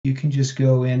you can just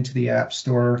go into the App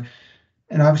Store.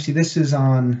 And obviously this is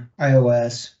on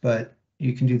iOS, but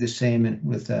you can do the same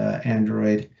with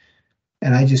Android.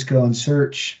 And I just go and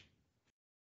search,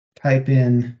 type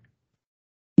in,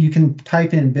 you can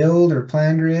type in Build or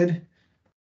PlanGrid.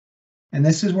 And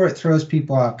this is where it throws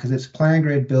people off because it's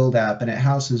PlanGrid Build App and it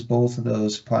houses both of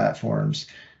those platforms.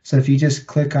 So if you just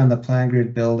click on the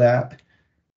PlanGrid Build App,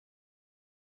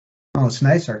 oh, it's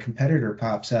nice, our competitor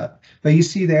pops up. But you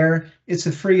see there, it's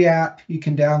a free app. You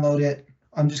can download it.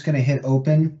 I'm just going to hit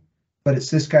open, but it's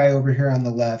this guy over here on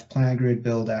the left, PlanGrid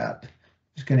Build App.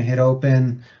 Just going to hit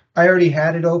open. I already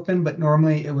had it open, but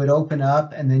normally it would open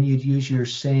up and then you'd use your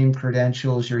same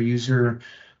credentials, your user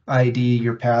ID,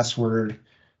 your password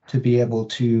to be able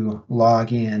to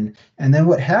log in. And then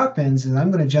what happens, and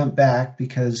I'm going to jump back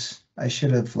because I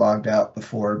should have logged out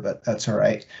before, but that's all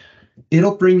right.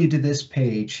 It'll bring you to this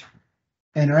page.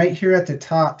 And right here at the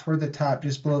top, toward the top,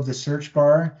 just below the search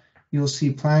bar, you'll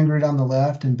see PlanGrid on the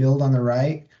left and Build on the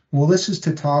right. Well, this is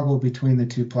to toggle between the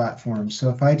two platforms. So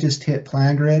if I just hit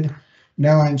PlanGrid,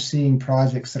 now I'm seeing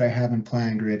projects that I have in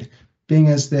PlanGrid. Being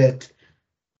as that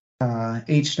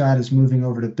HDOT is moving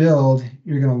over to Build,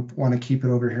 you're going to want to keep it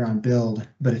over here on Build.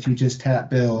 But if you just tap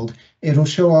Build, it'll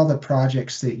show all the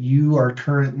projects that you are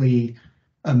currently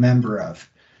a member of.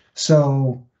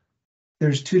 So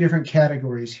there's two different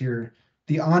categories here.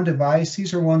 The on-device,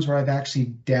 these are ones where I've actually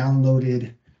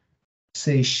downloaded,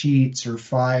 say, sheets or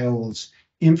files,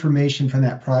 information from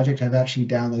that project. I've actually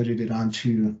downloaded it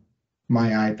onto my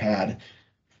iPad.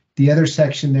 The other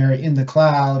section there in the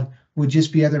cloud would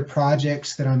just be other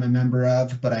projects that I'm a member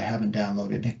of, but I haven't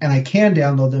downloaded. And I can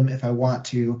download them if I want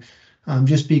to.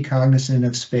 Just be cognizant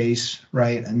of space,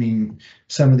 right? I mean,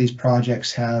 some of these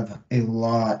projects have a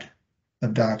lot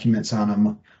of documents on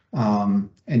them,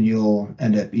 and you'll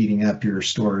end up eating up your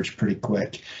storage pretty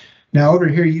quick. Now over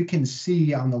here, you can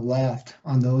see on the left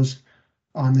on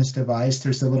this device,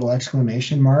 there's a little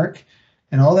exclamation mark.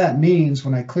 And all that means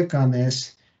when I click on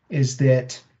this is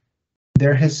that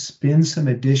there has been some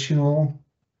additional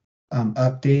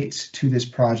updates to this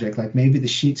project, like maybe the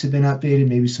sheets have been updated,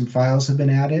 maybe some files have been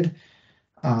added.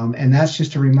 And that's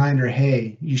just a reminder,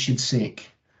 hey, you should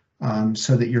sync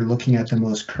so that you're looking at the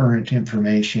most current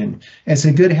information. It's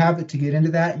a good habit to get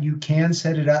into that. You can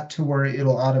set it up to where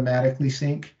it'll automatically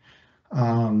sync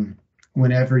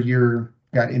whenever you're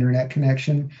got internet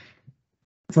connection.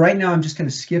 For right now, I'm just going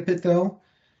to skip it though,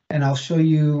 and I'll show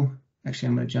you. Actually,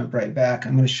 I'm going to jump right back.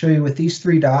 I'm going to show you with these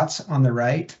three dots on the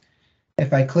right.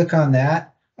 If I click on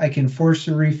that, I can force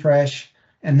a refresh,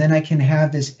 and then I can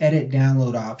have this edit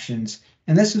download options.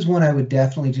 And this is one I would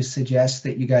definitely just suggest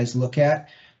that you guys look at,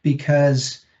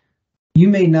 because you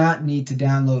may not need to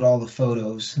download all the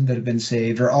photos that have been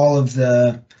saved or all of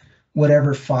the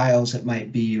whatever files it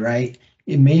might be, right?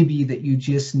 It may be that you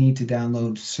just need to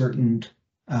download certain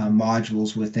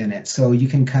modules within it. So you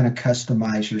can kind of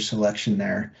customize your selection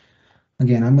there.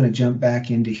 Again, I'm going to jump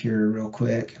back into here real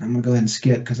quick. I'm going to go ahead and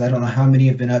skip because I don't know how many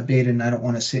have been updated and I don't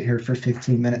want to sit here for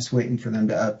 15 minutes waiting for them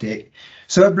to update.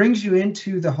 So it brings you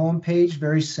into the home page,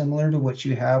 very similar to what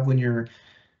you have when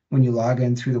you log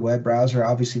in through the web browser.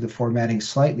 Obviously the formatting is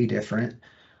slightly different,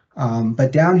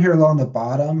 but down here along the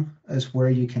bottom is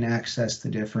where you can access the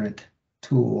different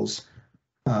tools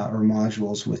or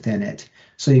modules within it.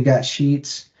 So you've got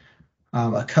Sheets.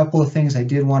 A couple of things I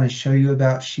did want to show you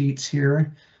about Sheets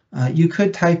here. You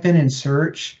could type in and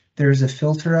search. There's a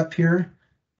filter up here,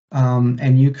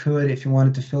 and you could, if you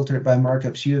wanted to filter it by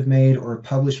markups you have made or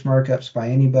published markups by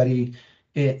anybody.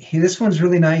 This one's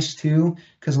really nice too,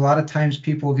 because a lot of times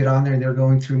people get on there and they're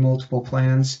going through multiple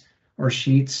plans or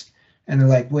sheets, and they're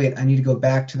like, wait, I need to go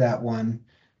back to that one.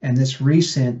 And this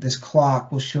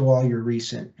clock will show all your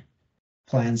recent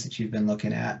plans that you've been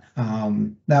looking at.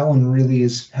 That one really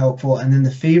is helpful. And then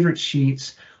the favorite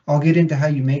sheets, I'll get into how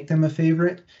you make them a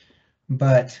favorite,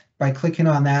 but by clicking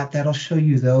on that, that'll show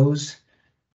you those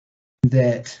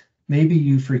that maybe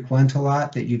you frequent a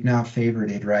lot that you've now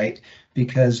favorited, right?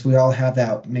 Because we all have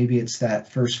that, maybe it's that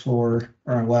first floor,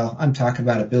 or well, I'm talking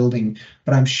about a building,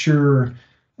 but I'm sure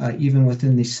even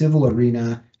within the civil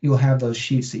arena, you'll have those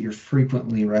sheets that you're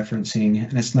frequently referencing,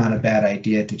 and it's not a bad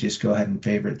idea to just go ahead and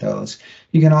favorite those.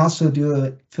 You can also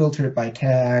filter it by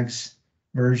tags,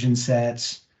 version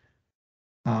sets.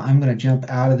 I'm going to jump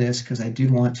out of this because I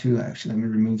did want to, actually, let me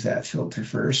remove that filter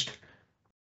first.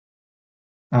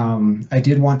 I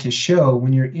did want to show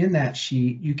when you're in that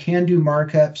sheet, you can do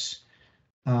markups.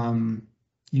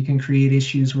 You can create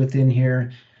issues within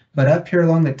here, but up here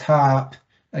along the top,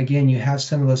 again, you have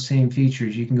some of those same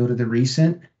features. You can go to the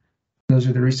recent. Those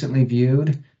are the recently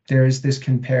viewed. There is this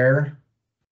compare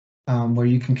where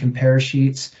you can compare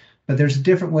sheets. But there's a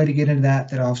different way to get into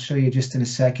that I'll show you just in a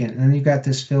second. And then you've got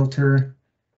this filter,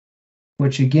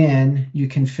 which again, you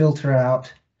can filter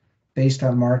out based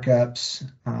on markups,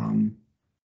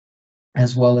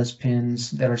 as well as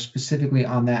pins that are specifically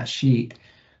on that sheet.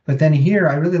 But then here,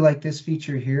 I really like this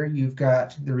feature here. You've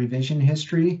got the revision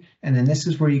history, and then this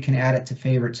is where you can add it to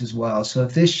favorites as well. So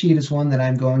if this sheet is one that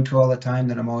I'm going to all the time,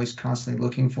 that I'm always constantly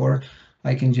looking for,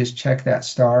 I can just check that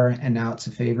star, and now it's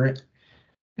a favorite.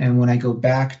 And when I go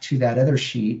back to that other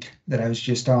sheet that I was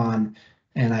just on,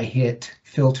 and I hit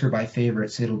filter by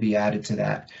favorites, it'll be added to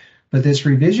that. But this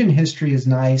revision history is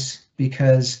nice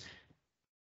because,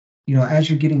 you know, as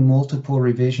you're getting multiple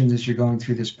revisions as you're going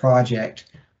through this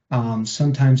project,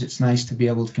 sometimes it's nice to be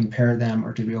able to compare them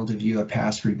or to be able to view a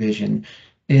past revision.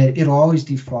 It'll always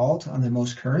default on the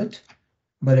most current,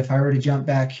 but if I were to jump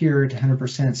back here to 100%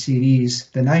 CDs,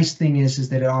 the nice thing is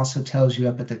that it also tells you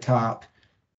up at the top,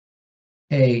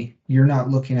 hey, you're not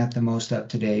looking at the most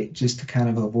up-to-date, just to kind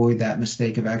of avoid that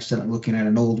mistake of accidentally looking at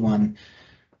an old one,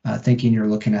 thinking you're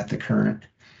looking at the current.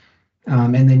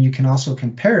 And then you can also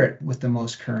compare it with the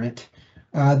most current.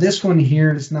 This one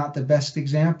here is not the best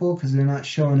example because they're not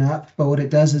showing up, but what it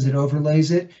does is it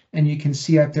overlays it, and you can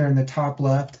see up there in the top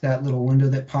left, that little window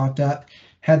that popped up.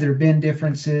 Had there been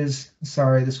differences,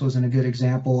 sorry, this wasn't a good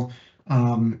example,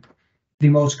 the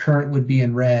most current would be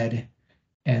in red,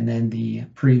 and then the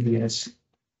previous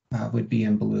would be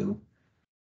in blue.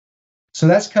 So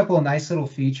that's a couple of nice little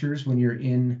features when you're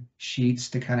in Sheets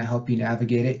to kind of help you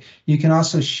navigate it. You can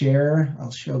also share,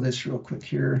 I'll show this real quick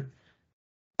here.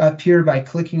 Up here by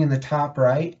clicking in the top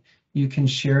right, you can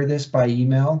share this by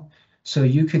email. So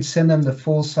you could send them the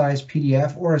full-size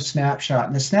PDF or a snapshot.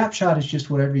 And the snapshot is just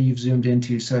whatever you've zoomed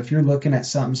into. So if you're looking at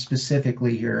something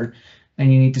specifically here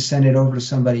and you need to send it over to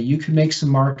somebody, you can make some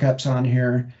markups on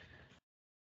here,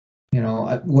 you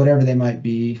know, whatever they might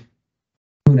be,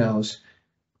 who knows.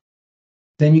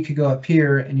 Then you could go up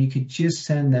here and you could just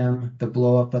send them the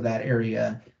blow up of that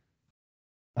area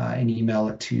and email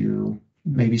it to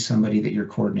maybe somebody that you're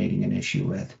coordinating an issue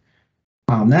with.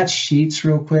 That's Sheets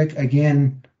real quick.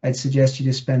 Again, I'd suggest you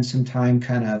just spend some time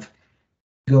kind of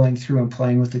going through and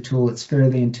playing with the tool. It's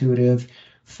fairly intuitive.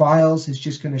 Files is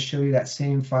just going to show you that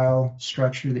same file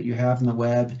structure that you have in the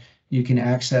web. You can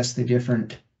access the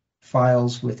different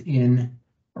files within,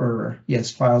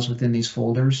 files within these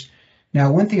folders.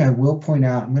 Now, one thing I will point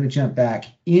out, I'm going to jump back.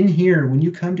 In here, when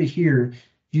you come to here,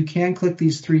 you can click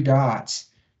these three dots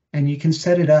and you can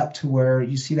set it up to where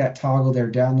you see that toggle there,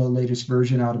 download latest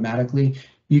version automatically.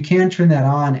 You can turn that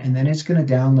on, and then it's going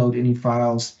to download any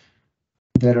files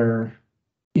that are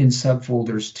in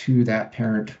subfolders to that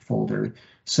parent folder.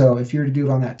 So if you were to do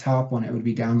it on that top one, it would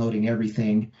be downloading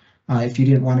everything. If you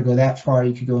didn't want to go that far,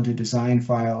 you could go into design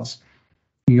files.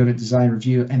 You go to design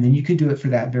review, and then you could do it for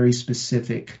that very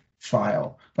specific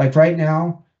file. Like right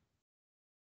now,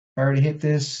 if I were to hit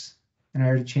this and I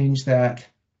were to change that,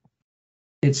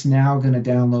 it's now going to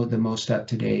download the most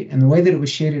up-to-date. And the way that it was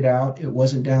shaded out, it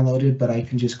wasn't downloaded, but I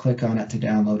can just click on it to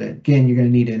download it. Again, you're going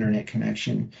to need internet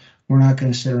connection. We're not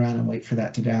going to sit around and wait for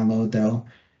that to download, though.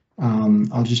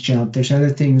 I'll just jump. There's other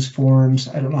things, forms.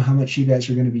 I don't know how much you guys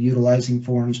are going to be utilizing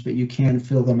forms, but you can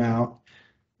fill them out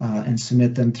and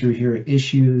submit them through here.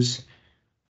 Issues.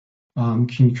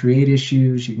 Can you create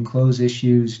issues? You can close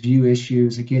issues, view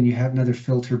issues. Again, you have another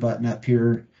filter button up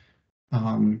here.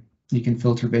 You can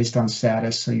filter based on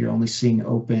status, so you're only seeing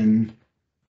open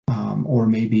or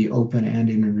maybe open and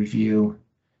in review.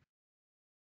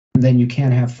 And then you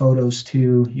can have photos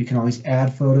too. You can always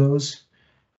add photos,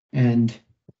 and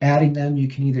adding them, you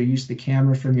can either use the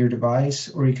camera from your device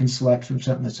or you can select from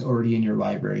something that's already in your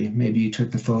library. Maybe you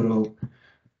took the photo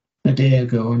a day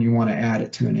ago and you want to add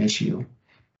it to an issue.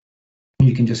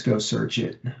 You can just go search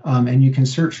it. And you can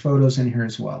search photos in here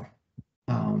as well.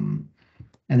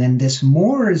 And then this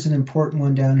more is an important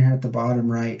one down here at the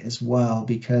bottom right as well,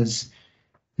 because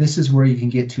this is where you can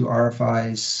get to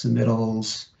RFIs,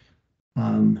 submittals,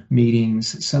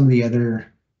 meetings, some of the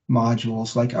other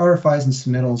modules like RFIs and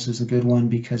submittals is a good one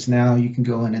because now you can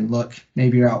go in and look.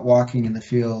 Maybe you're out walking in the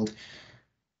field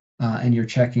and you're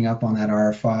checking up on that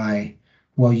RFI.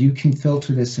 Well, you can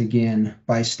filter this again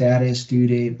by status, due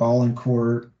date, ball in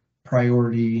court,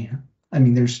 priority. I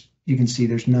mean, you can see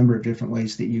there's a number of different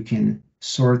ways that you can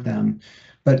sort them,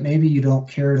 but maybe you don't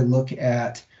care to look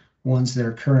at ones that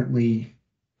are currently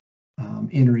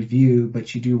in review,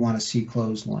 but you do want to see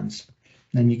closed ones.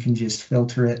 Then you can just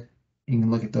filter it. You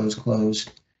can look at those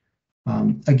closed.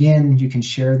 Again, you can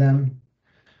share them.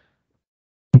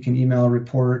 You can email a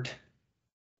report.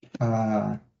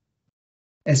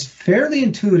 It's fairly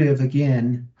intuitive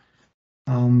again,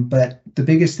 but the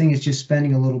biggest thing is just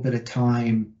spending a little bit of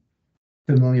time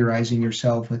familiarizing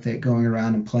yourself with it, going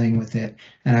around and playing with it.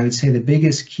 And I would say the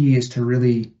biggest key is to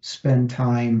really spend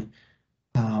time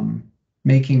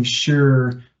making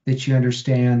sure that you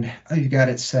understand how you got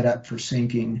it set up for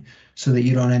syncing so that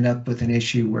you don't end up with an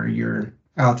issue where you're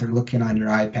out there looking on your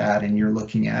iPad and you're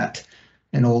looking at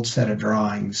an old set of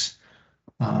drawings,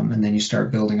 and then you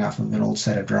start building off of an old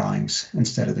set of drawings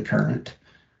instead of the current.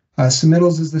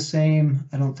 Submittals is the same.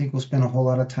 I don't think we'll spend a whole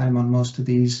lot of time on most of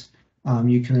these.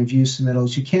 You can review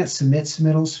submittals. You can't submit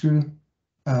submittals through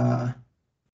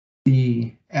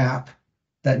the app.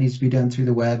 That needs to be done through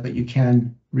the web, but you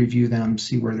can review them,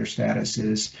 see where their status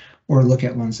is, or look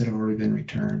at ones that have already been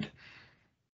returned.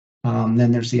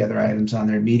 Then there's the other items on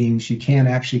there. Meetings, you can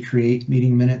actually create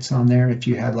meeting minutes on there. If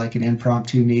you had like an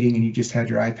impromptu meeting and you just had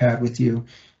your iPad with you,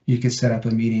 you could set up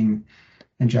a meeting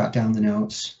and jot down the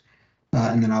notes.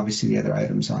 And then obviously the other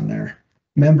items on there.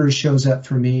 Members shows up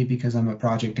for me because I'm a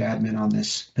project admin on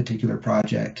this particular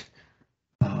project.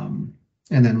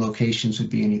 And then locations would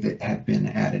be any that have been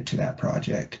added to that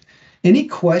project. Any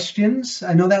questions?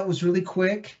 I know that was really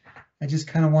quick. I just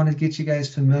kind of wanted to get you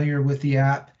guys familiar with the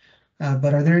app.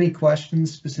 But are there any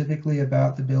questions specifically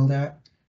about the Build app?